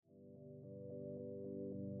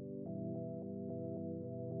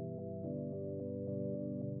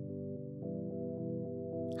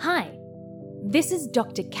This is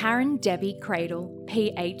Dr. Karen Debbie Cradle,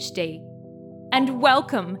 PhD, and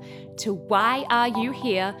welcome to Why Are You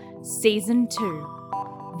Here? Season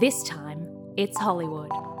 2. This time, it's Hollywood.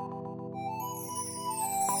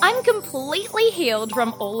 I'm completely healed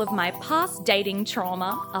from all of my past dating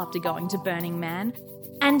trauma after going to Burning Man,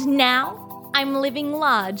 and now I'm living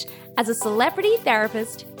large as a celebrity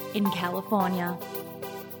therapist in California.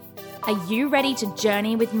 Are you ready to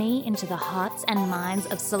journey with me into the hearts and minds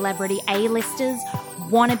of celebrity A-listers,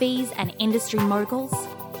 wannabes, and industry moguls?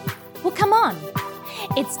 Well, come on.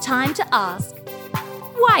 It's time to ask,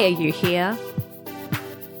 why are you here?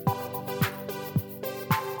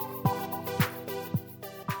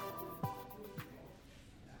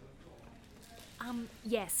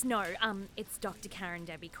 It's Dr. Karen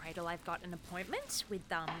Debbie Cradle. I've got an appointment with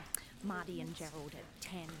Marty and Gerald at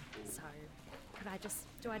 10, so...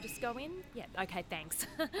 Do I just go in? Yeah, okay, thanks.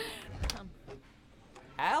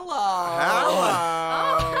 Hello.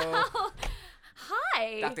 Oh,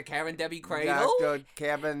 hi. Dr. Karen Debbie Cradle. Dr.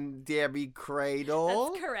 Karen Debbie Cradle.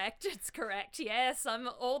 That's correct. It's correct. Yes, I'm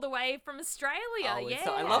all the way from Australia. Yes.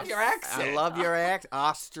 I love your accent. I love your accent.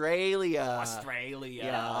 Australia. Australia.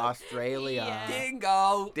 Yeah, Australia.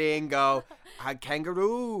 Yeah. Dingo. A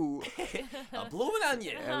kangaroo. A bloomin'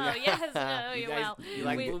 onion. Oh, yes. No, You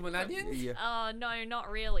like bloomin' onions? Yeah. Oh, no,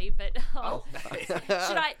 not really, but Oh.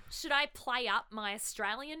 should I play up my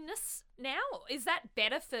Australianness now? Is that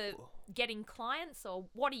better for getting clients, or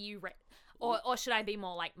what do you or should I be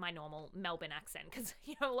more like my normal Melbourne accent? Because,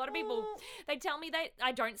 a lot of people, they tell me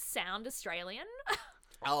I don't sound Australian.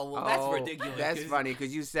 Oh, well, that's ridiculous. That's funny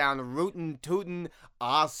because you sound rootin' tootin'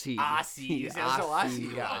 Aussie. Aussie. You sound so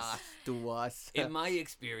Aussie to us. To us. In my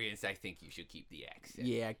experience, I think you should keep the accent.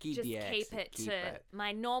 Yeah, keep Just the accent. keep it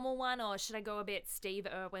my normal one, or should I go a bit Steve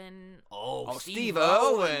Irwin? Oh, Steve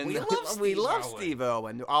Irwin. We love Steve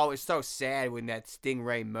Irwin. Oh, it's so sad when that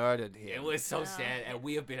Stingray murdered him. It was so sad, and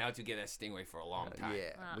we have been out to get a stingray for a long time.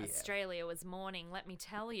 Yeah. Australia was mourning, let me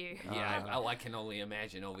tell you. Yeah, I can only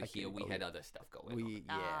imagine over here we had other stuff going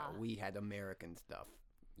on. We had American stuff.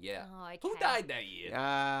 Yeah. Oh, okay. Who died that year?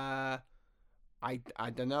 I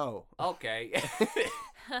don't know. Okay.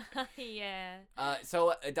 Yeah.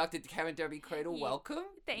 So, Dr. Karen Debbie Cradle, Yeah. welcome.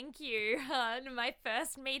 Thank you. My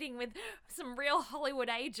first meeting with some real Hollywood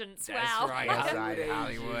agents. That's wow. right.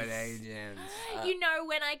 Hollywood agents.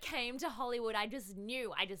 When I came to Hollywood, I just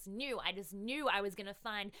knew I was going to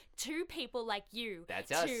find two people like you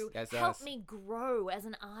That's us. to That's help us. me grow as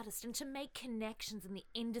an artist and to make connections in the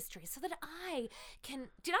industry so that I can...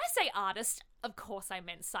 Did I say artist? Of course I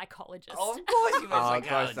meant psychologist. Oh, of course you Oh, were of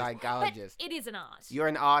course, But psychologist. it is an art.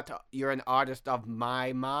 You're an artist of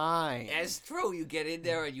my mind. That's true. You get in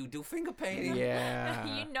there and you do finger painting. Yeah.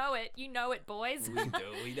 You know it, boys. We do.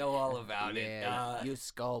 We know all about it. Yeah. You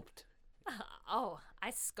sculpt. Oh,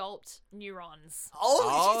 I sculpt neurons.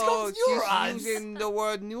 Oh, she's got neurons. She's using the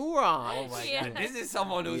word neuron. Oh my Yeah. God. This is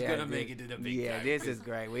someone who's going to make it to the big Yeah, time. this is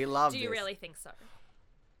great. We love Do this. you really think so?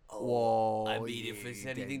 Whoa. I mean, if it's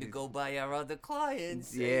anything to go by our other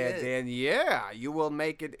clients. then you will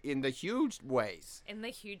make it in the huge ways. In the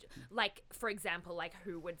huge, like, for example, like,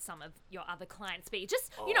 who would some of your other clients be?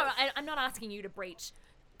 Just, I'm not asking you to breach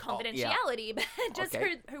confidentiality, but just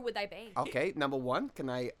Okay. who would they be? Okay, number one, can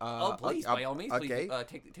I? Please, by all means, okay.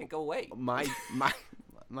 please take away.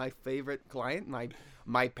 My favorite client,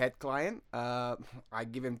 my pet client. I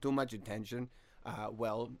give him too much attention.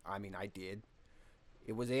 I did.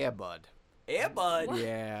 It was Airbud. Airbud. What?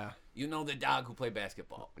 Yeah. You know the dog who played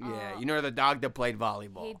basketball. Yeah. You know the dog that played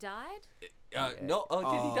volleyball. He died? No. Oh,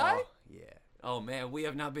 did he die? Yeah. Oh man, we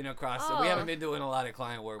have not been across. Oh. We haven't been doing a lot of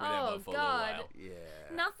client work with Airbud for a little God. while. Yeah.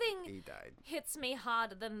 Nothing He died. hits me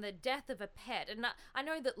harder than the death of a pet. And I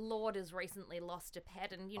know that Lord has recently lost a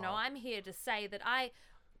pet, and, I'm here to say that I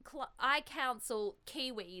counsel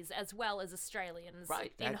Kiwis as well as Australians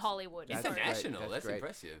in Hollywood. That's International. great. That's Great.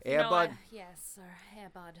 impressive. Airbud. Yes, sir.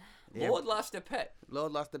 Airbud. Lord lost a pet.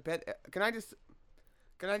 Lord lost a pet. Can I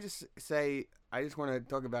just say I just want to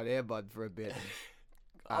talk about Airbud for a bit.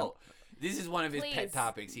 This is one of his Please. pet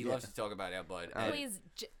topics. He loves to talk about Airbud. Please,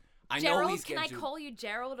 I know Gerald, he's can I getting call you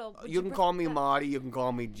Gerald? Or would You can call me prefer- Marty. You can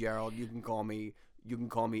call me Gerald. You can call me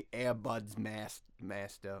Airbud's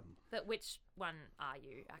master. But which one are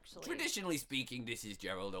you, actually? Traditionally speaking, this is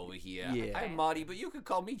Gerald over here. Yeah. I'm Marty, but you could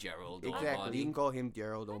call me Gerald. Or Exactly. Marty. You can call him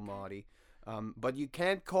Gerald or Marty. But you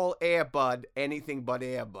can't call Airbud anything but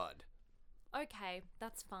Airbud. Okay,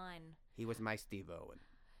 that's fine. He was my Steve Irwin.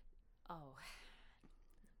 Oh.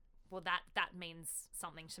 Well, that means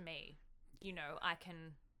something to me. I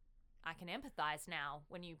can empathize now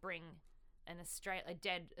when you bring a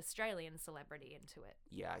dead Australian celebrity into it,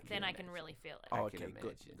 Yeah, then I can imagine. really feel it. I Oh, can okay, good,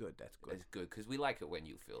 imagine. good. That's good. That's good because we like it when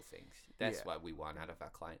you feel things. That's Yeah. what we want out of our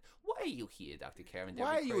client. Why are you here, Dr. Karen? Why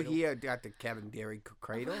are Debbie you Cradle? here, Dr. Kevin Derry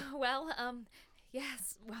Cradle? Well,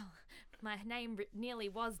 yes. Well, my name nearly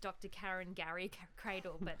was Dr. Karen Gary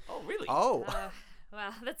Cradle, but Oh, really? Oh,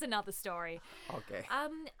 well, that's another story. okay.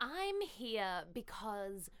 I'm here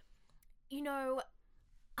because, you know,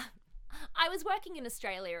 I was working in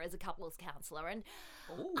Australia as a couples counselor, and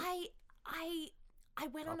Ooh. I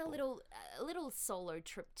went on a little solo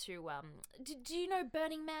trip to do you know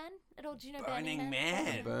Burning Man at all? Do you know Burning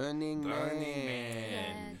Man. Burning Burning Man.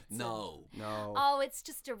 Man. Yeah, No. No. Oh, it's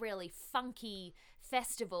just a really funky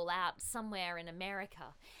festival out somewhere in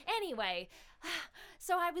America. Anyway,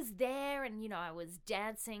 so I was there and, you know, I was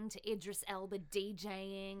dancing to Idris Elba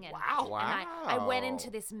DJing. And, Wow. and I went into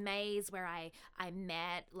Wow. this maze where I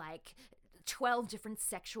met, like, 12 different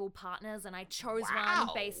sexual partners, and I chose Wow.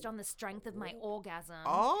 one based on the strength of my orgasm.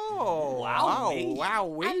 Oh, Wowee. wow,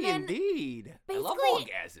 we And then- indeed. I love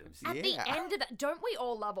Basically, orgasms. at the Yeah. end of that, don't we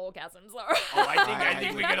all love orgasms, though? Oh, I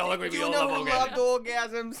think we can all agree we You all know love who orgasms. loved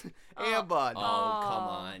orgasms? Air Bud. Oh, come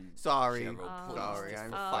on. Sorry. Cheryl, please. Sorry, just I'm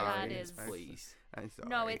for sorry. 5 that minutes, is- please. I'm sorry.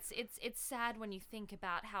 No, it's sad when you think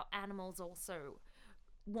about how animals also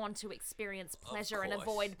want to experience pleasure and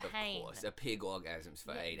avoid pain. Of course, a pig orgasms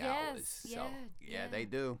for 8 Yes, hours. So. Yeah, they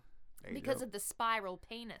do. They Because do. of the spiral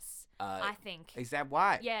penis, I think. Is that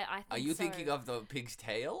why? Yeah, I think Are you so. thinking of the pig's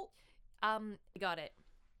tail? Got it.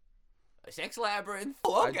 A sex labyrinth?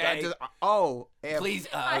 I Okay. just- Air Please,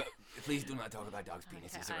 please do not talk about dogs'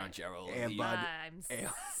 penises Okay, around Gerald. Yeah, You- bud. I'm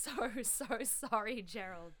Yeah. so sorry,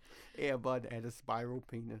 Gerald. Air Bud had a spiral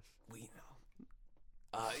penis. We know.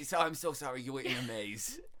 So I'm so sorry you were in a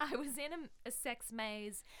maze. I was in a sex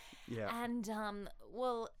maze, Yeah. and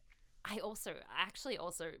well, I actually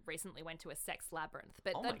also recently went to a sex labyrinth,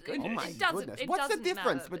 but Oh my that- goodness. Oh my it doesn't. goodness. It What's the doesn't difference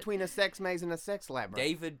matter, but- between a sex maze and a sex labyrinth?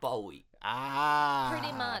 David Bowie. Ah.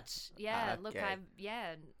 Pretty much, yeah. Look, okay.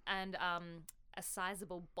 and a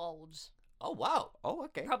sizable bulge. Oh, wow. Oh,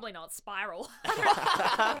 okay. Probably not spiral.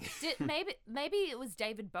 Maybe it was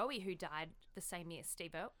David Bowie who died the same year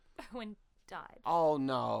Steve Irwin died. Oh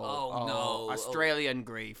no. Oh, no. Australian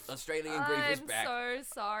grief. Australian grief is I'm back. so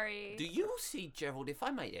sorry. Do you see, Gerald, if I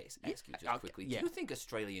may ask you just quickly, yeah. do you think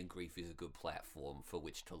Australian grief is a good platform for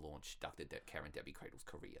which to launch Dr. Karen Debbie Cradle's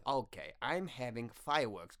career? Okay, I'm having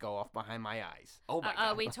fireworks go off behind my eyes. Oh, my Are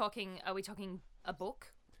God. we talking a book?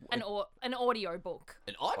 An audio book?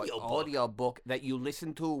 An audio book? Audio book that you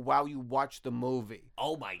listen to while you watch the movie.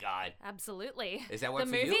 Oh, my God. Absolutely. Is that what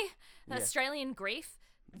the for movie? you? Yeah. Australian Grief?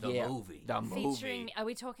 The Yeah, movie. The movie. Featuring, are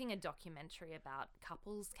we talking a documentary about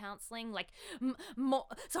couples counseling? Like, more,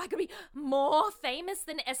 so I could be more famous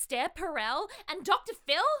than Esther Perel and Dr.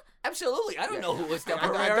 Phil? Absolutely. I don't know who was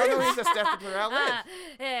Deborah I don't know Perel who the Stephen Perel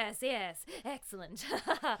is. Yes, excellent.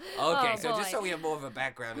 Okay, Oh, so just boy. so we have more of a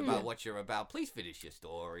background about what you're about, please finish your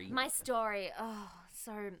story. My story,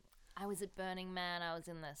 so I was at Burning Man, I was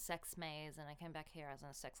in the sex maze, and I came back here, I was in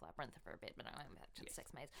a sex labyrinth for a bit, but I went back to the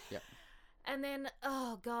sex maze. Yep. And then,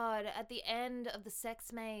 oh God, at the end of the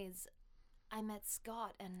sex maze, I met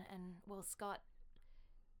Scott, and well, Scott,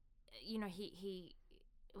 you know, he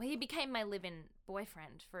became my live-in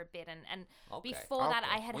boyfriend for a bit, and Okay. before that,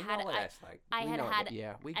 Okay. I had We had know what that's like. I We had know had that.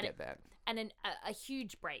 Yeah, we and get that. and a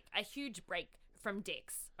huge break from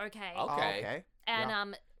dicks. Okay. Oh, Oh, Okay. okay. And Yeah.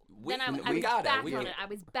 then I we was got it. back We on get it. I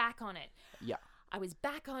was back on it. Yeah. I was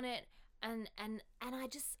back on it, and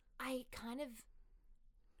I kind of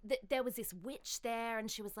there was this witch there, and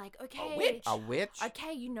she was like, okay, witch? A witch?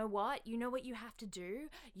 okay, you know what you have to do?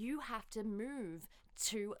 You have to move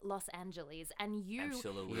to Los Angeles, and you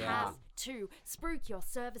Absolutely. have to spruik your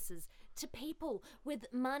services to people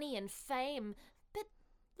with money and fame, but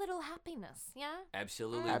little happiness. Yeah.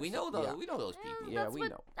 Absolutely. We know those. Yeah. We know those people. Yeah, That's we what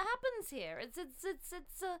know. happens here.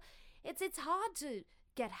 It's hard to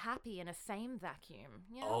get happy in a fame vacuum.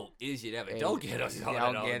 You know? Oh, is it ever? Hey, Don't get us started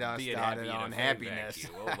don't on get us being started happy in a on fame happiness.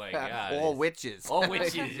 vacuum. Oh my God. Or witches. Oh,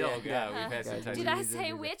 witches. Oh God. We've had some Yeah, time. Did we I did say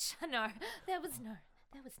that. witch? No, there was no.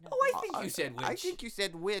 Oh, I think you said witch. I think you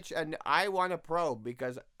said witch, and I want to probe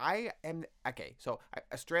because I am okay. So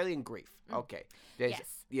Australian grief. Okay, there's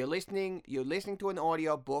Yes. you're listening to an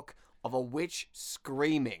audio book of a witch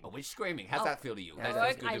screaming. A witch screaming. How's that feel to you? That Oh,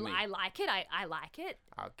 sounds good to me. I like it. I like it.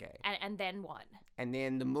 Okay, And then what? and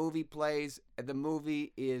then the movie plays. The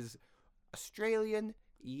movie is Australian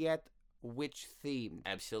yet witch themed.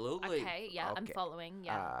 Absolutely. Okay, yeah, I'm Okay. following.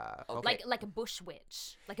 Yeah, Okay. like a bush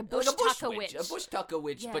witch, like a Like bush a bush tucker witch. A bush tucker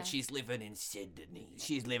witch, Yeah. but she's living in Sydney.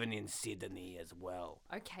 She's living in Sydney as well.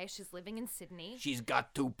 Okay, she's living in Sydney. She's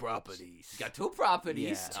got 2 properties. She's got 2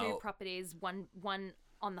 properties. Yeah. Two Oh, properties, one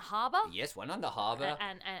on the harbour, yes, one on the harbour,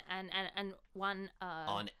 and one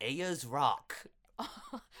on Ayers Rock.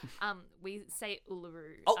 we say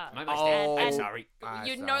Uluru. Oh, my mistake. Oh. I'm sorry.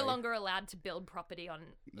 You're no sorry. longer allowed to build property on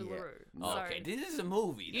Uluru. Okay, So this is a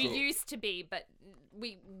movie. you though. used to be, but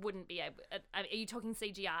we wouldn't be able. Are you talking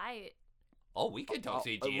CGI? Oh, we can talk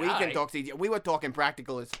CGI. We can talk CGI. We were talking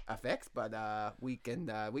practical effects, but we can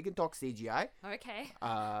talk CGI. Okay.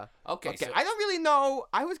 Okay, so I don't really know.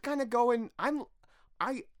 I was kind of going.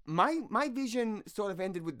 My vision sort of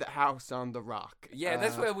ended with the house on the rock. yeah,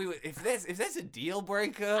 that's where we would. If that's a deal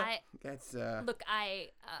breaker. That's Look, I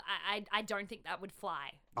don't think that would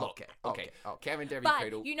fly. okay. Karen Debbie But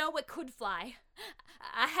Cradle you know what could fly?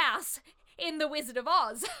 A house in The Wizard of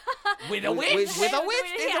Oz. with a witch. With a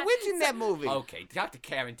witch. There's Yeah. a witch in that movie. Okay, Dr.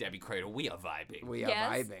 Karen Debbie Cradle, we are vibing. We are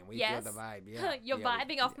Yes, vibing. We yes. feel the vibe. Yeah. You're Yeah,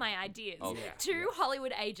 we- vibing off my ideas. Okay. Yeah. Two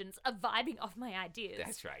Hollywood agents are vibing off my ideas.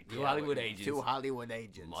 That's right. Two Yeah, Hollywood we- agents. 2 Hollywood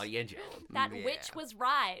agents. Marty and Joe. That Yeah. witch was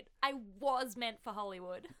right. I was meant for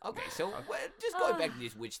Hollywood. Okay, so just going back to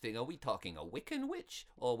this witch thing, are we talking a Wiccan witch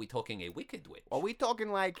or are we talking a wicked witch? Are we talking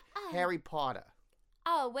like Harry Potter?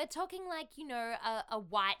 Oh, we're talking like, a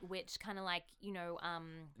white witch, kind of like,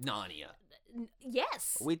 Narnia.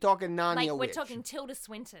 yes. Are we talking Narnia like, we're witch? talking Tilda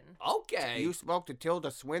Swinton. Okay. You spoke to Tilda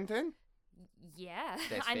Swinton? Yeah.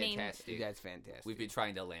 That's I mean, fantastic. That's fantastic. We've been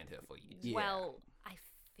trying to land her for years. Yeah. well, I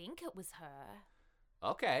think it was her.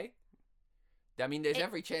 Okay. I mean, there's It-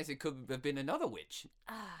 every chance it could have been another witch.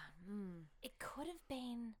 It could have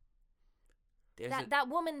been There's that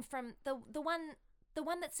woman from the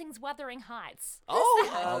one that sings Wuthering Heights.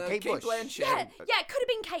 Oh, Kate Kate Bush. Blanchett. Yeah, it could have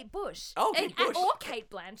been Kate Bush. Oh, Kate Bush. Or Kate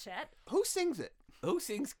Blanchett. Who sings it? Who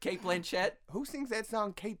sings Kate Blanchett? Who sings that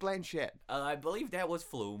song? Kate Blanchett. I believe that was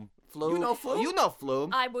Flume. Flume. You know Flume? You know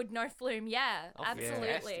Flume. I would know Flume, yeah, Oh, absolutely.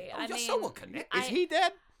 fantastic. Oh, I you're mean, so well connected. Is he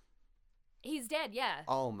dead? He's dead, yeah.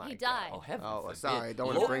 Oh my He God. died. Oh, heaven Oh, forbid. sorry. I don't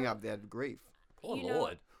want to Lord- bring up that grief. Poor You know,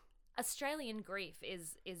 Lord. Australian grief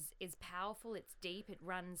is powerful. It's deep. It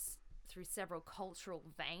runs through several cultural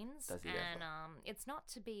veins, Does it and ever? it's not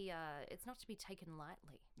to be taken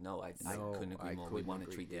lightly. No, I No, couldn't agree I more. We couldn't want to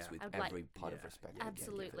agree, treat this yeah. with I'd like- every part of Yeah. respect. we can give it.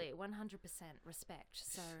 Absolutely, 100% respect.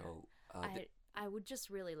 So, I would just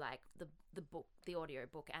really like the book, the audio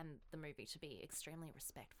book, and the movie to be extremely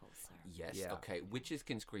respectful. So Yes. Yeah. Okay. Witches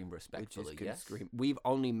can scream respectfully. Witches can yes. scream. We've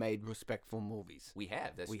only made respectful movies. We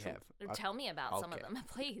have. That's we true. have. tell me about some of okay. them,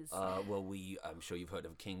 please. Well, I'm sure you've heard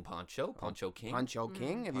of King Poncho. Poncho King. Poncho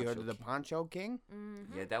King. Have you heard Poncho of the King. Poncho King?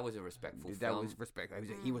 Yeah, that was a respectful That film. was respect.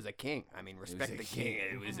 He was a king. I mean, It was respect a the king.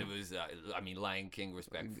 It was. I mean, Lion King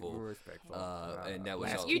respectful. Respectful. And that was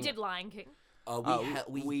Last all- you King. did Lion King.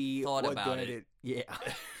 We thought what about did it. Yeah.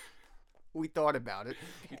 We thought about it.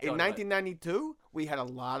 thought In about it. 1992, we had a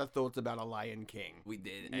lot of thoughts about a Lion King. We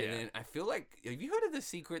did, Yeah. and then I feel like have you heard of The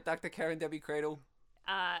Secret, Dr. Karen Debbie Cradle?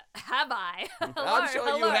 Have I? I'm Hello, sure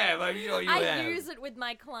you hello. have. I'm sure you I have. use it with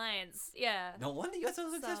my clients. Yeah. No wonder you're so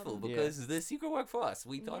successful Some. because The Secret worked for us.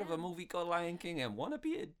 We thought of Yeah. a movie called Lion King and one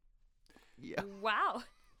appeared. Yeah. Wow.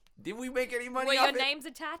 Did we make any money Were off your it? names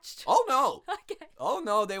attached? Oh no! Okay. Oh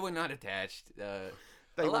no, they were not attached.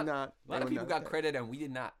 They a were lot, not. A lot they of were people not got that- credit and we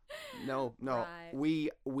did not. No. Right.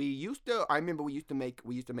 We used to. I remember we used to make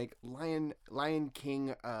Lion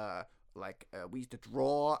King. We used to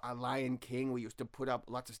draw a Lion King. We used to put up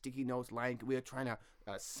lots of sticky notes. We were trying to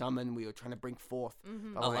summon. We were trying to bring forth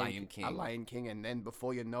Mm-hmm. A Lion King. A Lion King, and then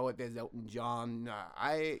before you know it, there's Elton John.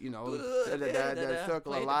 Da-da-da-da, The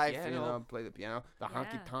Circle play of the Life. piano. Play the piano. The Yeah.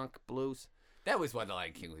 honky tonk blues. That was what The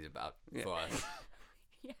Lion King was about Yeah. for us.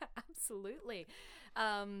 Yeah, absolutely.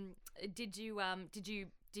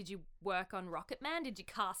 Did you work on Rocket Man? Did you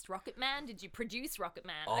cast Rocket Man? Did you produce Rocket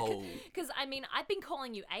Man? Oh. Because I mean, I've been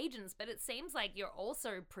calling you agents, but it seems like you're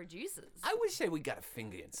also producers. I would say we got a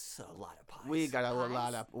finger in a lot of pies. We got a Pies?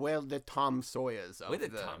 lot of the Tom Sawyers. We're the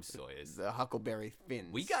of Tom Sawyers. The Huckleberry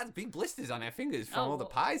Finns. We got big blisters on our fingers from all the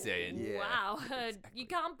well, pies they're in. Yeah. Wow, you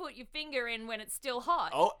can't put your finger in when it's still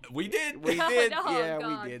hot. Oh, we did. We did. Oh, Yeah,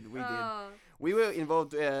 God. we did. We did. Oh. We were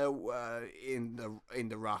involved in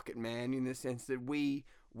the Rocket Man in the sense that we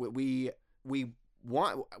were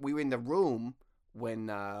in the room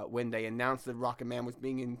when they announced that Rocket Man was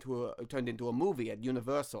being turned into a movie at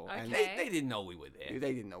Universal. And Okay. They didn't know we were there.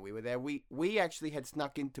 they didn't know we were there. We actually had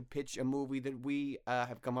snuck in to pitch a movie that we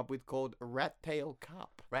have come up with called Rat Tail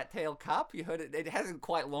Cop. Rat Tail Cop, you heard it? It hasn't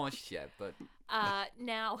quite launched yet, but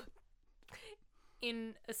Now,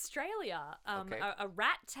 In Australia, Okay. a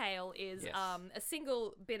rat tail is Yes. a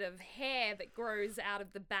single bit of hair that grows out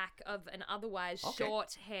of the back of an otherwise Okay.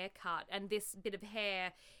 short haircut, and this bit of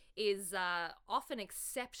hair is often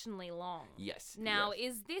exceptionally long. Yes. Now,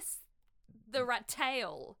 yes. is this the rat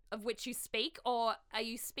tail of which you speak, or are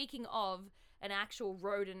you speaking of an actual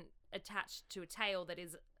rodent attached to a tail that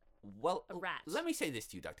is Well, a rat? let me say this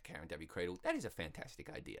to you, Dr. Karen Debbie Cradle. That is a fantastic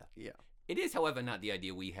idea. Yeah. It is, however, not the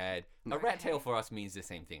idea we had. A rat tail for us means the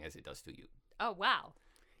same thing as it does to you. Oh, wow.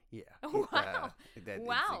 Yeah. Wow. That's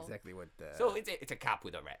Wow. exactly what. So it's a cop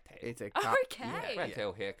with a rat tail. it's a cop. Okay. rat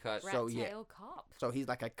tail haircut. Rat So, yeah. tail cop. So he's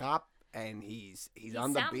like a cop, and he's He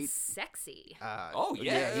on the sounds beat. sexy. Oh,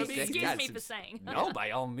 yeah, I he's mean, sexy. Excuse got me some- for saying. No,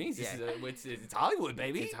 by all means. It's Hollywood,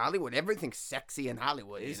 baby. It's Hollywood. Everything's sexy in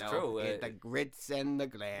Hollywood. It's you know? true, The grits and the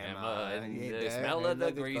glamour. and the smell of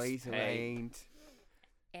the grease paint.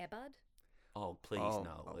 Airbud? Oh, please, Oh,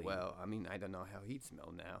 no. well, I mean, I don't know how he'd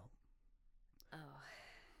smell now. Oh.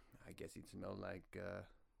 I guess he'd smell like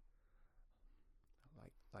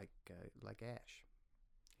ash.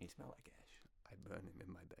 He smell like ash. I burn him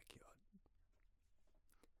in my backyard.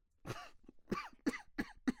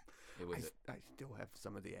 It was. I still have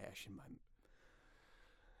some of the ash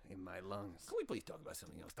in my lungs. Can we please talk about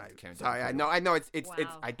something else, Dr. Karen? Sorry, I know it's Wow.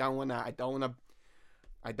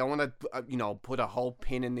 I don't wanna put a whole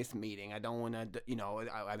pin in this meeting. I don't wanna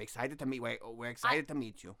I'm excited to meet. We're excited to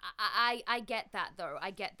meet you. I get that, though. I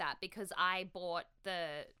get that because I bought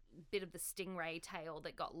the bit of the stingray tail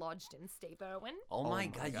that got lodged in Steve Irwin. Oh my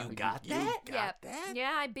God, you got you that? got that?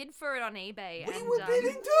 Yeah, I bid for it on eBay. We and, were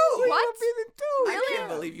bidding too. We What? were bidding too. I Really? can't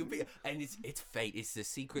believe you bid. And it's fate. It's the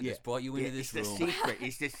secret that's brought you into this it's room. the secret.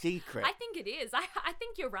 It's the secret. I think it is. I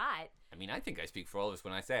think you're right. I mean, I think I speak for all of us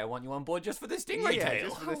when I say I want you on board just for the stingray Yeah, tail.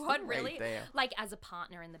 just for the What, stingray really? tail. Like as a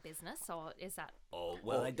partner in the business, or is that? Oh,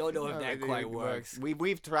 well, I don't know if that quite works.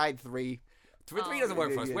 We've tried 3. Three doesn't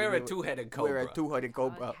work for us. We're a two-headed cobra. We're a two-headed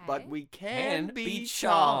cobra, Okay. but we Can can be be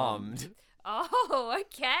charmed. Oh,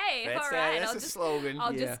 okay. That's, All right. that's I'll a just, slogan.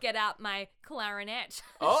 I'll Yeah. just get out my clarinet.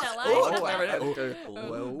 Oh, Shall I? oh, Oh, clarinet.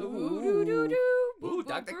 Ooh,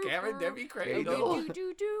 Dr. Karen Debbie Cradle.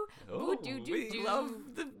 Oh, we love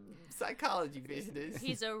the psychology business.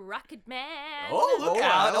 He's a rocket man. Oh, look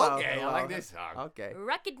out. wow, Okay, I wow. like this song. Okay.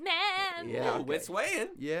 Rocket man. Yeah. Ooh, we're swaying.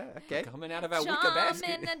 Yeah. Okay. Coming out of our wicker Charming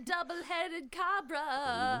basket. a double-headed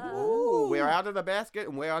cobra. Ooh, we're out of the basket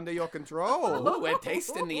and we're under your control. Ooh, we're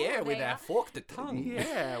tasting the air with They our are. forked tongue.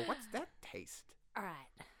 Yeah. What's that taste? All right.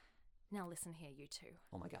 Now listen here, you two.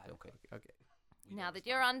 Oh, my God. Okay. Okay. Now that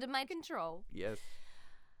you're under my control, Yes.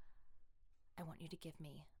 I want you to give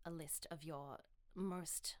me a list of your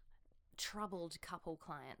most troubled couple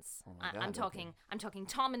clients. Oh my God, I'm talking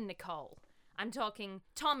Tom and Nicole. I'm talking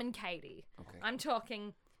Tom and Katie. Okay. I'm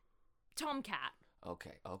talking Tomcat.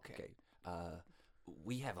 Okay. Okay.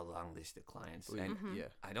 We have a long list of clients, We- and Yeah.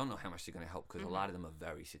 I don't know how much they're going to help because a lot of them are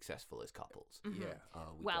very successful as couples. Yeah.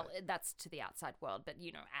 We Well, got- that's to the outside world, but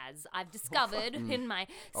as I've discovered in my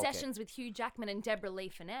sessions with Hugh Jackman and Deborah Lee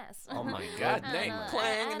Finesse. oh my God, name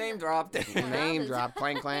clang, name dropped. Name drop.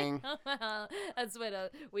 Clang clang. That's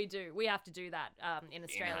what we do. We have to do that in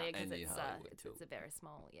Australia because and in it's Hollywood, too. it's a very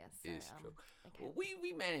small. Yes, It's so, true. okay.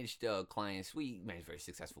 We managed clients. We managed very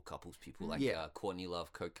successful couples. People like Yeah. Courtney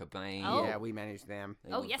Love, Kurt Cobain. Oh. Yeah, we managed them.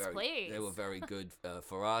 They Oh, were yes, very- please. They were very good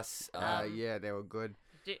for us. Yeah, they were good.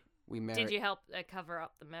 Did, We married. did you help cover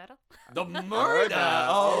up the murder? the murder.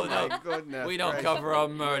 Oh, my no. goodness! We don't gracious. cover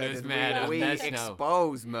up murders, We- man. We That's no.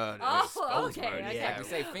 expose murders. Oh, Expose okay, murders. okay. Yeah, we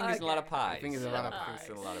say fingers in a lot of Okay. pies. Fingers in a lot of Fingers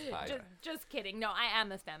in a lot of pies. Just kidding. No, I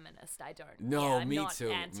am a feminist. I don't. No, yeah, I'm me not too.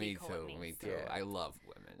 Me too. anti-Courtney, Me so too. Yeah. I love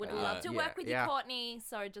women. Would love to yeah, work with yeah. you, Courtney.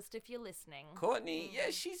 So just if you're listening. Courtney,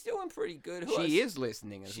 yeah, she's doing pretty good. Who else? She is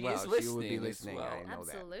listening as She well. is She would be listening as listening. well. I know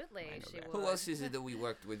Absolutely, I know she that. would. Who else is it that we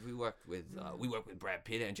worked with? We worked with Brad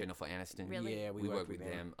Pitt and Jennifer Aniston. Really? Yeah, We worked with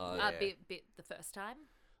them. Yeah. Bit the first time.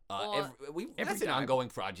 Every Every that's an time. ongoing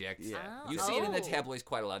project. Yeah. You see it in the Oh. tabloids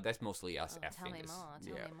quite a lot. That's mostly us. Oh, F tell me fingers. more.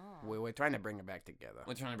 Tell Yeah. me more. We're trying to bring it back together.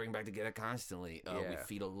 We're trying to bring back together constantly. We Yeah.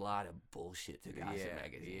 feed a lot of bullshit to gossip yeah,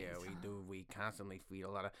 magazines. yeah, we do. We constantly feed a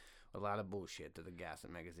lot of bullshit to the gossip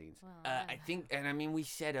magazines. Well, I think, and I mean, we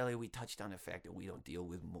said earlier, we touched on the fact that we don't deal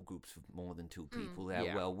with groups of more than two people that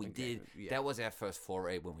Yeah, well. We exactly, did. yeah. That was our first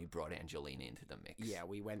foray when we brought Angelina into the mix. Yeah,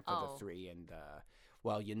 we went for Oh. the 3, and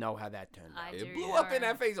well, you know how that turned out. I It do blew up in know.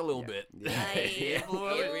 our face a little Yeah. bit. Yeah. It blew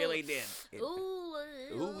up. It really did. Ooh.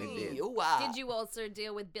 Ooh, did. ooh, ah. Did you also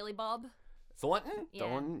deal with Billy Bob? Thornton? Yeah.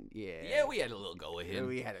 Dawn, yeah. Yeah, we had a little go with Yeah, him.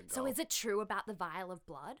 we had a go. So is it true about the vial of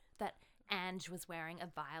blood that Ange was wearing a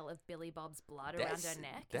vial of Billy Bob's blood around her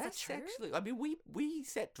neck. Is that That's true? actually. I mean, we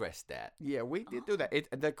set dressed that. Yeah, we did do that.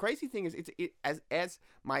 The crazy thing is, as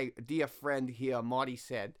my dear friend here, Marty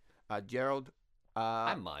said, Gerald.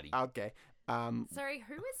 I'm Marty. Okay. Sorry,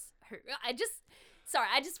 who is who? I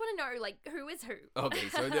just want to know, like, who is who? Okay,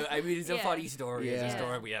 so I mean, it's a Yeah. funny story. It's a Yeah.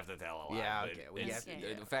 story we have to tell a lot. Yeah, but okay, we it's- have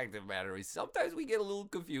to. The fact of the matter is, sometimes we get a little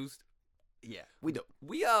confused. Yeah, we do.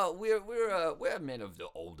 We're men of the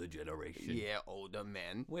older generation. Yeah, older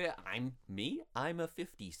men. I'm a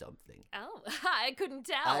 50-something. Oh, I couldn't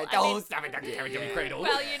tell. Stop it, Dr. Terry, Yeah. Cradle.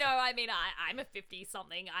 Well, I mean, I'm a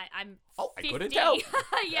 50-something. I'm Oh, I 50. couldn't tell.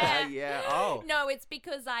 Yeah. Yeah. Oh. No, it's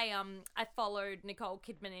because I followed Nicole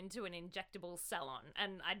Kidman into an injectable salon,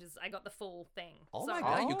 and I got the full thing. Oh so, my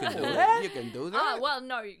God, you can do Oh, that? You can do that. well,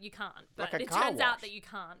 no, you can't. But Like a it car turns out wash. that you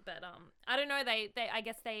can't. But I don't know. They I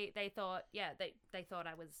guess they thought they thought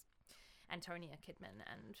I was Antonia Kidman,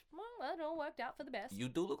 and well, it all worked out for the best. You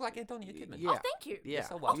do look like Antonia Kidman. Yeah. Oh, thank you. Yeah,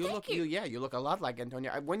 so what? you Thank look you. you look a lot like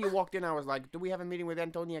Antonia. When you walked in, I was like, "Do we have a meeting with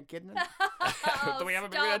Antonia Kidman? Oh, Do we have a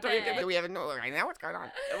stop Antonia it. Kidman? Do we have no right now? What's going on?"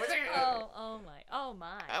 Oh my. Oh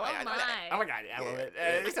my God! I love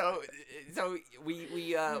it. So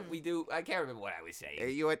we do. I can't remember what I was saying.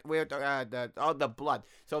 We're the blood.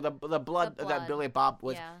 So the blood The that blood. Billy Bob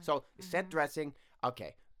was. Yeah. So set dressing.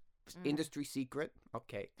 Okay, Mm. industry secret.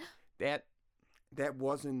 Okay, that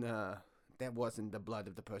wasn't the blood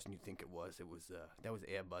of the person you think it was. It was that was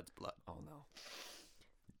Air Bud's blood. Oh no.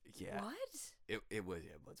 Yeah. What? It was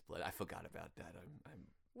Airbud's blood. I forgot about that. I'm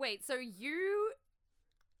Wait, so you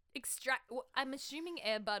I'm assuming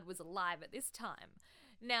Air Bud was alive at this time.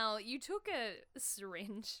 Now, you took a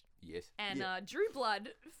syringe yes. and drew blood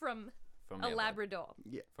from From a Air Bud. Labrador.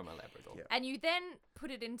 From a Labrador. Yeah. And you then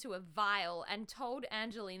put it into a vial and told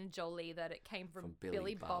Angelina Jolie that it came from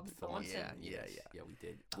Billy Bob Thornton. Yeah. Yeah, we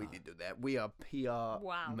did. We did do that. We are PR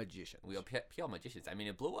Wow. magicians. We are pure magicians. I mean,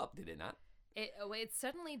 it blew up, did it not? It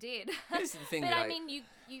certainly did. Here's the thing but that I mean,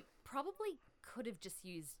 you probably could have just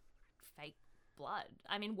used fake blood.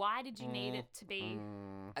 I mean, why did you need it to be?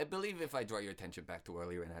 I believe if I draw your attention back to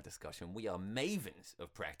earlier in our discussion, we are mavens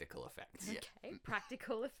of practical effects. Okay,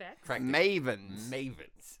 practical effects. Mavens.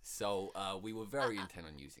 Mavens. So we were very intent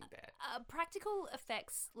on using that. Practical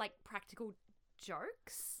effects, like practical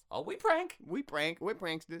jokes. Oh, we prank. We're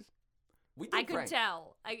pranksters. We do I could prank.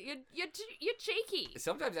 tell. You're cheeky.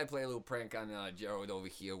 Sometimes I play a little prank on Gerald over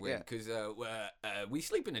here because we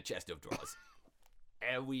sleep in a chest of drawers.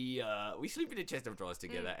 And we sleep in a chest of drawers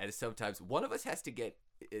together, and sometimes one of us has to get.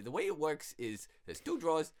 The way it works is there's two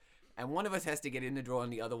drawers, and one of us has to get in the drawer,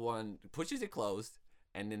 and the other one pushes it closed,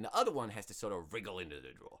 and then the other one has to sort of wriggle into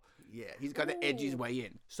the drawer. Yeah, he's got to edge his Ooh. way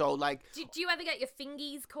in. So like, Do you ever get your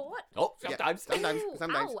fingies caught? Oh, yeah, sometimes Ooh,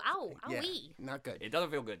 sometimes. Ow, Yeah, owie. not good. it doesn't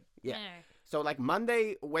feel good. Yeah. No. So like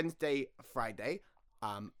Monday, Wednesday, Friday,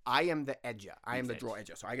 I am the edger. I am the Edge. draw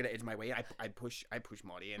edger. So I gotta edge my way. I push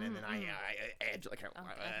Marty in, and then I edge like.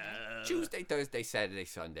 Tuesday, Thursday, Saturday,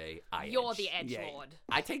 Sunday, You're edge. the edge Yeah. lord.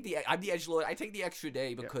 I'm the edge lord. I take the extra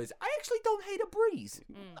day because I actually don't hate a breeze.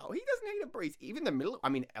 No, he doesn't hate a breeze. Even the middle. I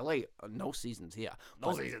mean, LA, no seasons here. No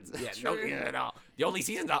But- seasons. Yeah, no no. seasons at all. The only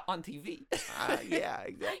seasons are on TV. Yeah,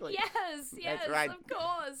 exactly. Yes, right. of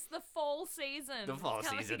course. The fall season. The fall It's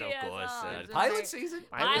coming season, of together. course. It's Pilot great. season.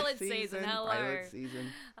 Pilot season, hello. Pilot season.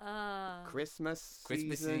 Uh, Christmas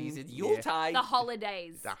season. Yeah. Yuletide. the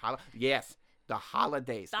holidays. Yes, the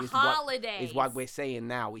holidays. The is holidays. is what we're saying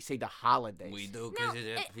now. We say the holidays. We do Now, because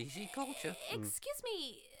it's a PC culture. Excuse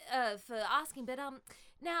me for asking, but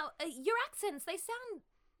now your accents, they sound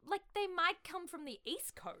like they might come from the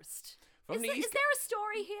East Coast. From Is the there- East is there a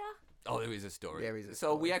story here? Oh, there is a story. There is a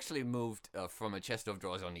So we story. actually moved from a chest of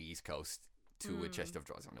drawers on the East Coast to a chest of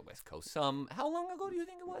drawers on the West Coast. How long ago do you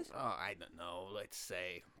think it was? Oh, I don't know. Let's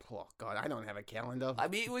say. Oh God, I don't have a calendar. I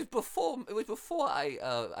mean, it was before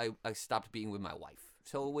I stopped being with my wife.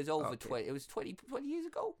 So it was over Okay. it was 20 years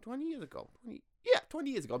ago. 20 years ago. 20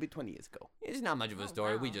 years ago. It'll be 20 years ago. It's not much of a Oh,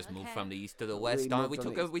 story. We wow, just moved okay. from the east to the west. moved We from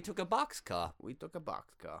took the we took a boxcar. We took a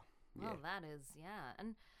boxcar. Yeah. Well, that is, yeah.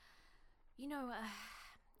 And,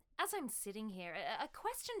 as I'm sitting here, a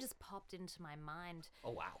question just popped into my mind.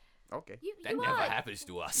 Oh wow, Okay. that You never are, happens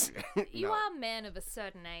to us. you No. are men of a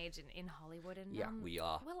certain age in Hollywood, and Yeah, we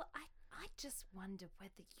are. Well, I just wonder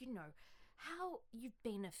whether how you've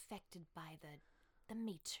been affected by the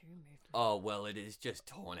Me Too movement. Oh well, it has just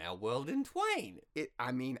torn our world in twain.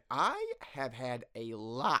 I mean, I have had a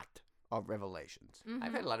lot of revelations.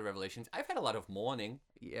 I've had a lot of revelations. I've had a lot of mourning.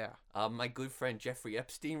 Yeah. My good friend Jeffrey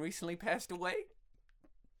Epstein recently passed away.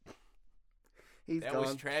 He's That gone.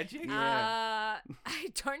 was tragic. Yeah. I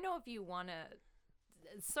don't know if you want to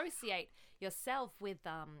associate yourself with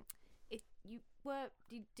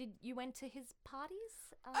did you went to his parties?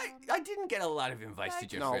 I didn't get a lot of invites to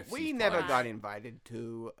Jeff No, Epstein's we party. never got invited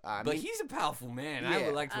to. But he's a powerful man. I Yeah.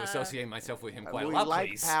 would like to associate myself with him quite a we lot, like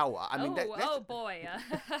please. power. I mean, oh boy,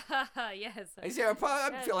 yes. Is there a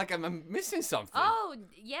part? I feel like I'm missing something. Oh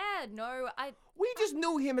yeah, no, we just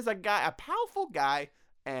knew him as a powerful guy,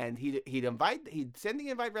 and he'd send the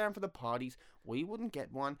invite round for the parties. We wouldn't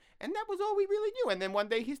get one, and that was all we really knew. And then one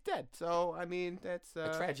day he's dead. So I mean, that's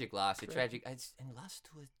A tragic loss. And loss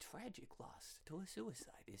to a tragic loss, to a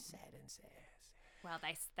suicide is sad and sad. well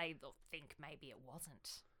they think maybe it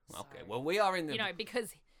wasn't. Okay, So, well we are in the.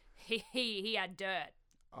 because he had dirt.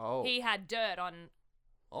 Oh, He had dirt on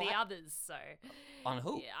Oh, the others. So on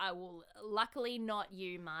who? yeah, I will. Luckily, not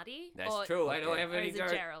you, Marty. That's or, true. I don't have or any is it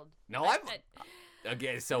dirt. Gerald? No, I- I'm.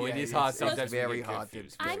 Again, so it Yeah, is hard it's sometimes. very to get hard to-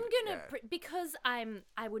 confused. I'm gonna Yeah. because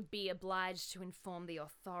I would be obliged to inform the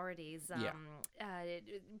authorities. Yeah.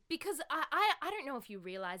 Because I don't know if you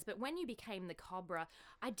realize, but when you became the Cobra,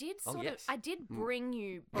 I did yes. I did bring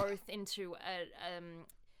you both into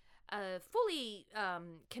a fully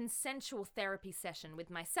consensual therapy session with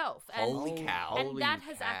myself. And, Holy cow. and Holy that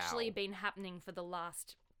has cow. actually been happening for the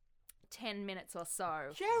last 10 minutes or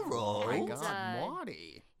so. Gerald. oh my And, God,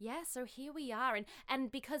 Marty. Yeah, so here we are,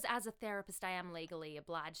 and because as a therapist, I am legally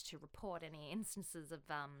obliged to report any instances of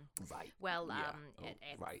Right. well, Yeah.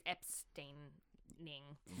 Right.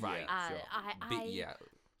 Epsteining. Right. Sure.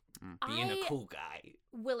 Being a I cool guy.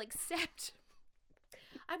 will accept.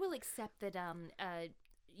 I will accept that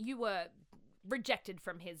you were rejected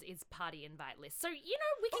from his party invite list. So we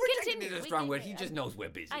can Rejected continue. is a We strong can- word. He just knows we're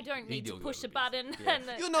busy. I don't He need to knows push we're a button, busy. and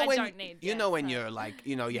You know I when don't need. you know when so- you're like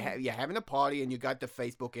you're having a party and you got the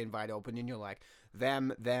Facebook invite open and you're like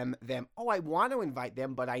them. Oh, I want to invite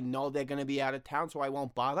them, but I know they're gonna be out of town, so I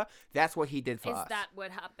won't bother. That's what he did for Is us. that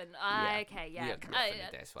what happened? Yeah. Okay, yeah. We are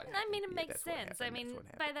confident that's what I happened. mean, it Yeah, makes that's what sense. I happened, mean, that's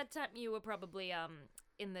what by that time you were probably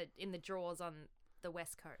in the drawers on the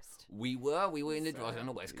West Coast. We were in the draws on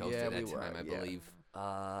the West Coast Yeah, at that we were, time, I yeah. believe.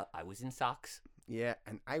 I was in socks. Yeah,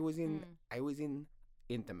 and I was in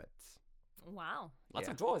intimates. Wow. Lots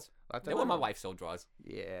Yeah. of drawers. Lots They of were my them. wife's old drawers.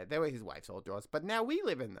 Yeah, they were his wife's old drawers, but now we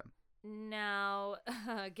live in them. Now,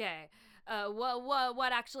 okay.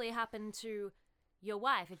 What actually happened to your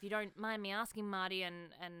wife, if you don't mind me asking, Marty?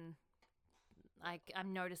 And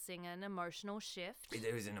I'm noticing an emotional shift.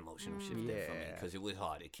 There was an emotional shift there for me Yeah. because it was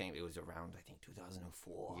hard. It was around, I think,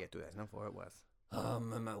 2004. Yeah, 2004 it was.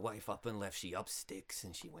 And my wife up and left. She up sticks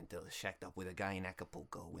and she went to shacked up with a guy in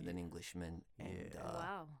Acapulco with an Englishman. And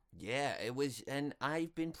Wow. yeah, it was. And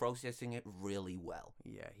I've been processing it really well.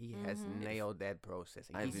 Yeah, he has nailed that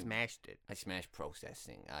processing. I've He been- smashed it. I smashed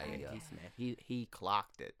processing. He smashed. He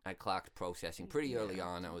clocked it. I clocked processing pretty early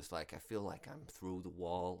on. I was like, I feel like I'm through the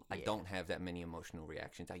wall. I Yeah. don't have that many emotional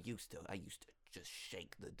reactions. I used to just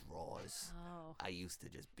shake the drawers. Oh. I used to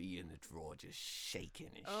just be in the drawer, just shaking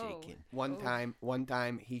and Oh. shaking. One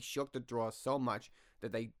time he shook the drawers so much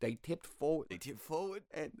that they tipped forward. They tip forward.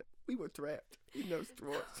 And we were trapped in those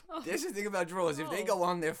drawers. There's the thing about drawers. If they Oh. go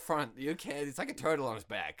on their front, you can't. It's like a turtle on its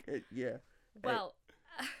back. Yeah. Well,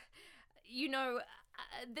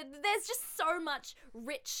 there's just so much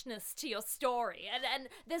richness to your story, and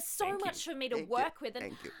there's so Thank you. much for me to Thank you. work with. And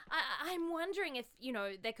Thank you. I'm wondering if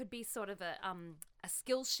there could be sort of a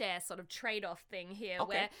Skillshare sort of trade-off thing here,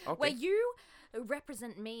 Okay, where you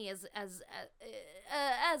represent me as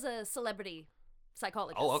a celebrity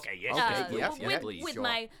psychologist. Oh, okay. Yes. Okay, yes, please, yes, yes, yes. please. with Sure.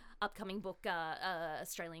 my upcoming book,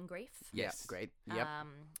 Australian Grief. Yes. Yeah, great. Yep.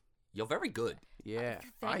 You're very good. Yeah.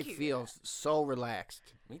 thank I you. feel so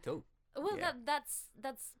relaxed. Me too. Well, Yeah. that's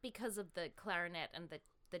because of the clarinet and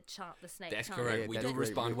the chant, the snake That's chant. correct. Yeah, we that's do great.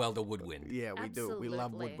 respond well to woodwind. Yeah, we do. We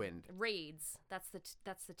love Absolutely. woodwind. Reeds. That's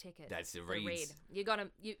the ticket. That's the The reeds. reed.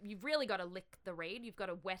 You've really got to lick the reed. You've got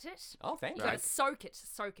to wet it. Oh, thank You you. got to soak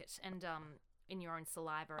it, and in your own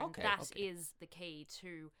saliva, and Okay, that okay. is the key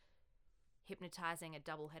to hypnotizing a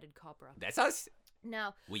double-headed cobra. That's us.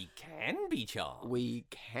 Now, We can be charmed. We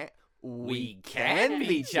can. We can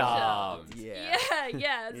be charmed. Yeah.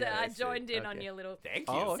 yeah. So Yeah, I that's joined it. in on Okay. your little Thank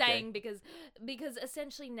you. Oh, okay. saying because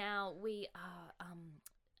essentially now we are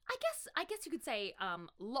I guess you could say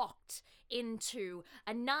locked into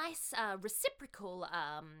a nice reciprocal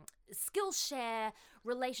Skillshare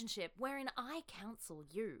relationship wherein I counsel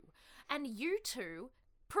you and you two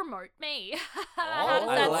promote me. How does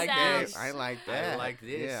I that like sound? this. I like I that. like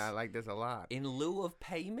this. Yeah, I like this a lot. In lieu of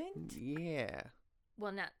payment? Yeah.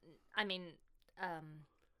 Well, now, I mean,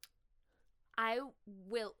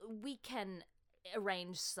 we can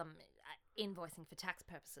arrange some invoicing for tax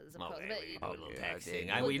purposes, of course. Okay, But we do a little yeah, taxing.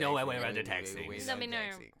 yeah, We know where we're taxing. under taxing. We Let me know.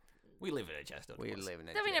 taxing. We live in a chest of We drawers. live in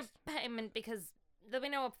a there'll be no chest. payment because there'll be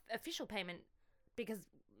no official payment because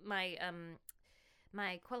my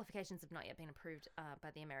my qualifications have not yet been approved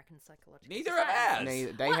by the American Psychological Neither have Society.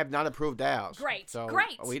 ours. They have not approved ours. Great, so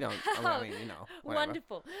great. We don't. I mean, whatever.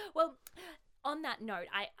 Wonderful. Well, on that note,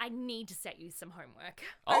 I need to set you some homework.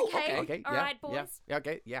 Oh, okay. Okay. All yeah, right, boys. Yeah.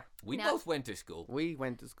 Okay. Yeah. We Now- both went to school. We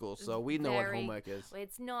went to school, so we know what homework is.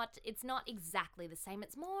 It's not exactly the same.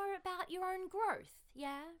 It's more about your own growth.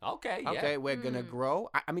 Yeah. Okay, yeah. Okay, we're gonna grow.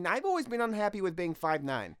 I mean, I've always been unhappy with being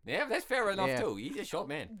 5'9". Yeah, that's fair enough, Yeah. too. He's a short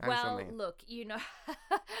man. I'm Well, so mean. look,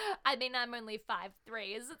 I mean, I'm only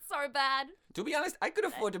 5'3". Is it so bad? To be honest, I could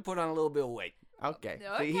afford to put on a little bit of weight. Okay.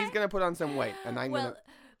 So Okay. he's gonna put on some weight, and I'm well, gonna.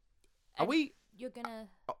 Are and we? You're gonna.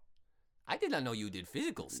 I did not know you did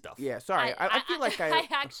physical stuff. Yeah. Sorry. I feel like I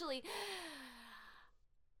actually.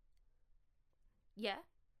 Yeah.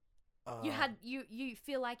 You had you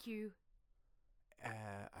feel like you.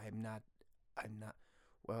 I'm not.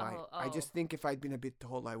 Well, I just oh. think if I'd been a bit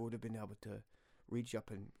taller, I would have been able to reach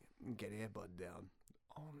up and get Airbud down.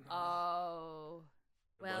 Oh no. Oh.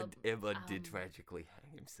 Well. But Emma did um, tragically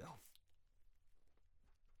hang himself.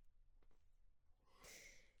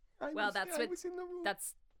 Well, that's I what- was in the room.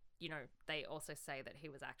 That's, they also say that he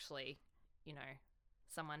was actually,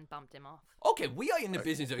 someone bumped him off. Okay, we are in the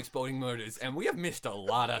business of exploding murders, and we have missed a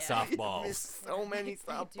lot of Yeah. softballs. Missed so many You do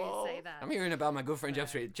softballs. say that. I'm hearing about my good friend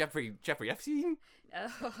Jeffrey Epstein.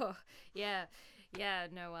 Oh, yeah,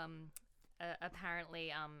 no,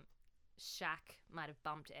 apparently, Shaq might have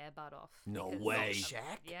bumped Airbud off. No because way. of-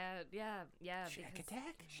 Shaq? Yeah. Shaq because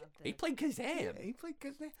Attack? of the- He played Kazam. Yeah, he played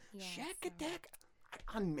Kazam. Yeah, Shaq so- Attack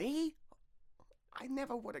on me? I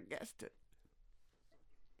never would have guessed it.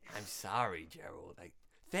 I'm sorry, Gerald.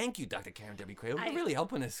 Thank you, Dr. Karen Debbie Cradle. You're I- really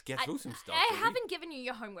helping us get through some stuff. I baby. haven't given you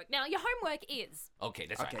your homework. Now, your homework is... Okay,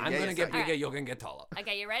 that's Okay, right. I'm yeah, gonna yeah, get sorry. bigger. Alright. You're gonna get taller.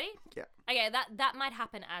 Okay, you ready? Yeah. Okay, that might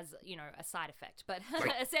happen as, a side effect, but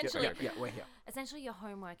essentially... Yeah, we're here. Essentially, your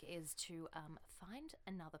homework is to find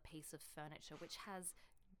another piece of furniture which has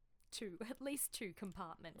at least two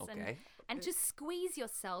compartments, Okay. and to squeeze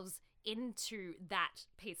yourselves into that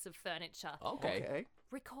piece of furniture. Okay.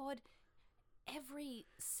 Record every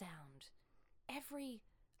sound, every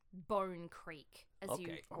bone creak as you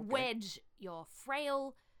Okay. wedge your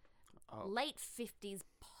frail, Oh. late 50s,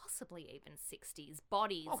 possibly even 60s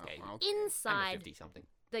bodies Okay. Okay. I'm a inside 50 something.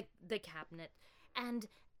 the cabinet and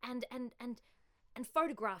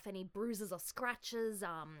photograph any bruises or scratches,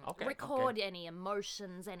 Okay, record any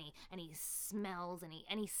emotions, any smells,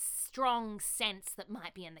 any strong scents that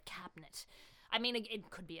might be in the cabinet. I mean, it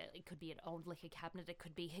could be an old liquor cabinet. It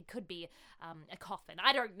could be a coffin.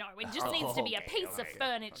 I don't know. It just needs to be a okay, piece of okay,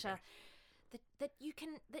 furniture that you can.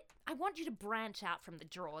 That I want you to branch out from the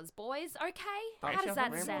drawers, boys. Okay? Branch How does out that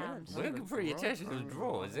from the sound? drawers? We're looking for your attention to the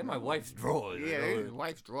drawers. They're my wife's drawers. Yeah, his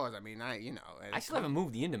wife's drawers. I mean, I still haven't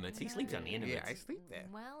moved the intimates. He sleeps on the intimates. Yeah, I sleep there.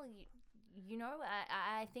 Well,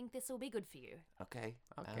 I think this will be good for you. Okay.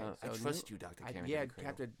 Okay, I so trust you, Dr. Karen. Yeah, Debbie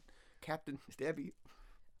Cradle. Captain Debbie.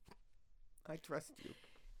 I trust you.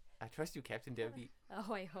 I trust you, Captain Debbie.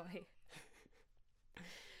 Ahoy, hoy.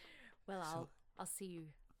 Well, So- I'll see you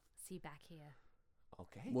back here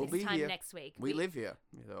Okay. We'll this be time here. next week. We live here,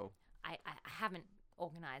 so. I haven't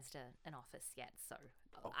organised an office yet, so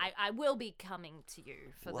I will be coming to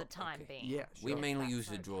you for Well, the time okay. being. Yeah, We sure. mainly That's use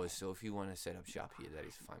the okay. drawers, so if you want to set up shop here, that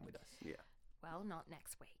is fine with us. Yeah. Well, not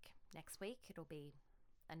next week. Next week it'll be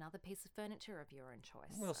another piece of furniture of your own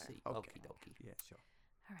choice. We'll so. see. Okay. Okie dokie. Yeah, sure.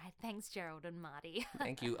 All right, thanks, Gerald and Marty.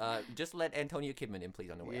 Thank you. Just let Antonia Kidman in, please,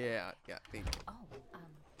 on the way. out. Yeah, thank you. Oh,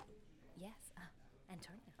 yes,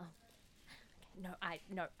 Antonia. Oh, okay.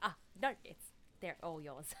 No, they're all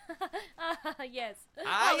yours. Yes.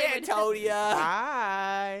 Hi, Hollywood. Antonia.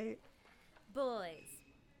 Hi. Boys.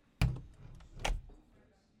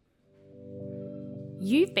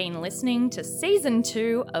 You've been listening to Season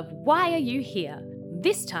 2 of Why Are You Here?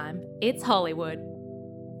 This time, it's Hollywood.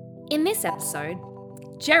 In this episode,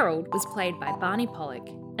 Gerald was played by Barney Pollock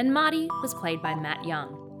and Marty was played by Matt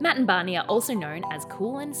Young. Matt and Barney are also known as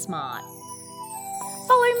Cool and Smart.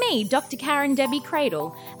 Follow me, Dr. Karen Debbie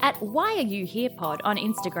Cradle, at Why Are You Here Pod on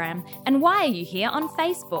Instagram and Why Are You Here on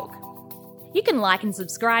Facebook. You can like and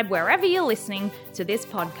subscribe wherever you're listening to this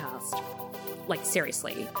podcast. Like,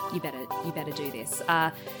 seriously, you better do this.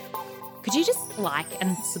 Could you just like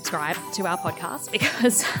and subscribe to our podcast?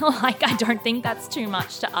 Because, I don't think that's too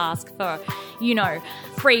much to ask for,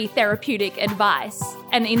 free therapeutic advice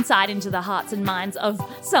and insight into the hearts and minds of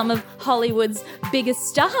some of Hollywood's biggest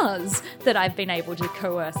stars that I've been able to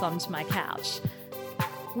coerce onto my couch.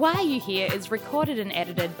 Why Are You Here is recorded and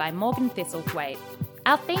edited by Morgan Thistlethwaite.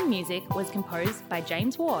 Our theme music was composed by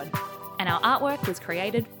James Ward, and our artwork was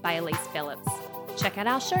created by Elise Phillips. Check out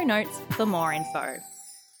our show notes for more info.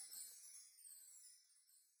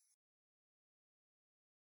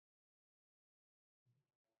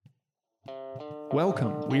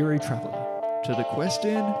 Welcome, weary traveller, to the Quest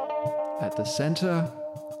Inn at the centre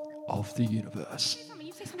of the universe.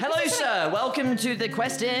 Hello, sir. Welcome to the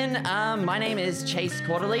Quest Inn. My name is Chase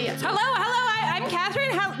Quarterly. I'm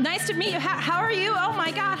Catherine. Nice to meet you. How are you? Oh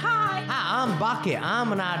my God, hi. Hi, I'm Bucket.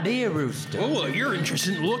 I'm an idea rooster. Oh, you're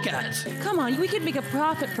interesting. Look at it. Come on, we could make a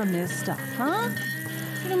profit from this stuff, huh?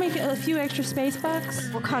 Gonna make a few extra space bucks.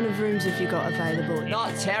 What kind of rooms have you got available?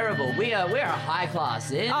 Not terrible. We're a high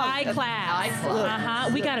class inn. High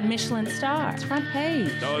class. We got a Michelin star. It's front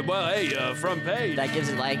page. Oh, well, hey, front page. That gives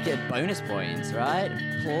it like bonus points, right?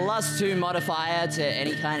 +2 modifier to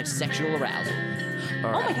any kind of sexual arousal.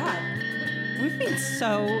 Oh my God. We've been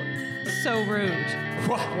so rude.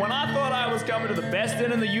 When I thought I was coming to the best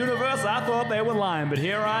inn in the universe, I thought they were lying, but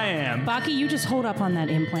here I am. Baki, you just hold up on that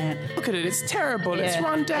implant. Look at it. It's terrible. Yeah. It's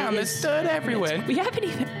run down. There's dirt everywhere. We haven't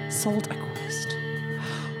even sold a quest.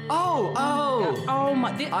 Oh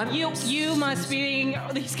my! You must be.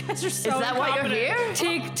 These guys are so. Is that why you're here?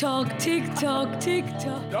 Tick tock, tick tock, tick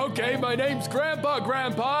tock. Okay, my name's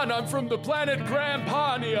Grandpa, and I'm from the planet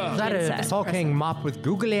Grampania. Is that a talking mop with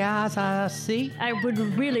googly eyes, I see? I would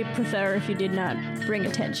really prefer if you did not bring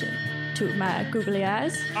attention to my googly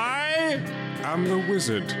eyes. I am the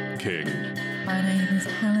Wizard King. My name is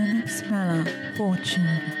Helen Smeller. Fortune.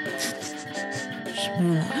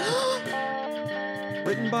 Smeller.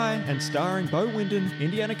 Written by and starring Bo Winden,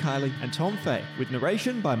 Indiana Kiley, and Tom Fay, with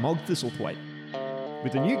narration by Mog Thistlethwaite.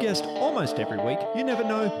 With a new guest almost every week, you never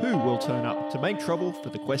know who will turn up to make trouble for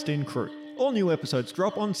the Quest Inn crew. All new episodes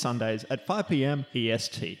drop on Sundays at 5 p.m.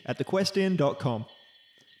 EST at thequestinn.com.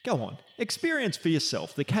 Go on, experience for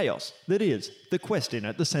yourself the chaos that is the Quest Inn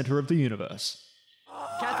at the centre of the universe.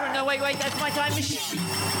 Catherine, no, wait, that's my time machine.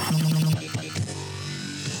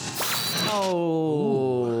 Oh.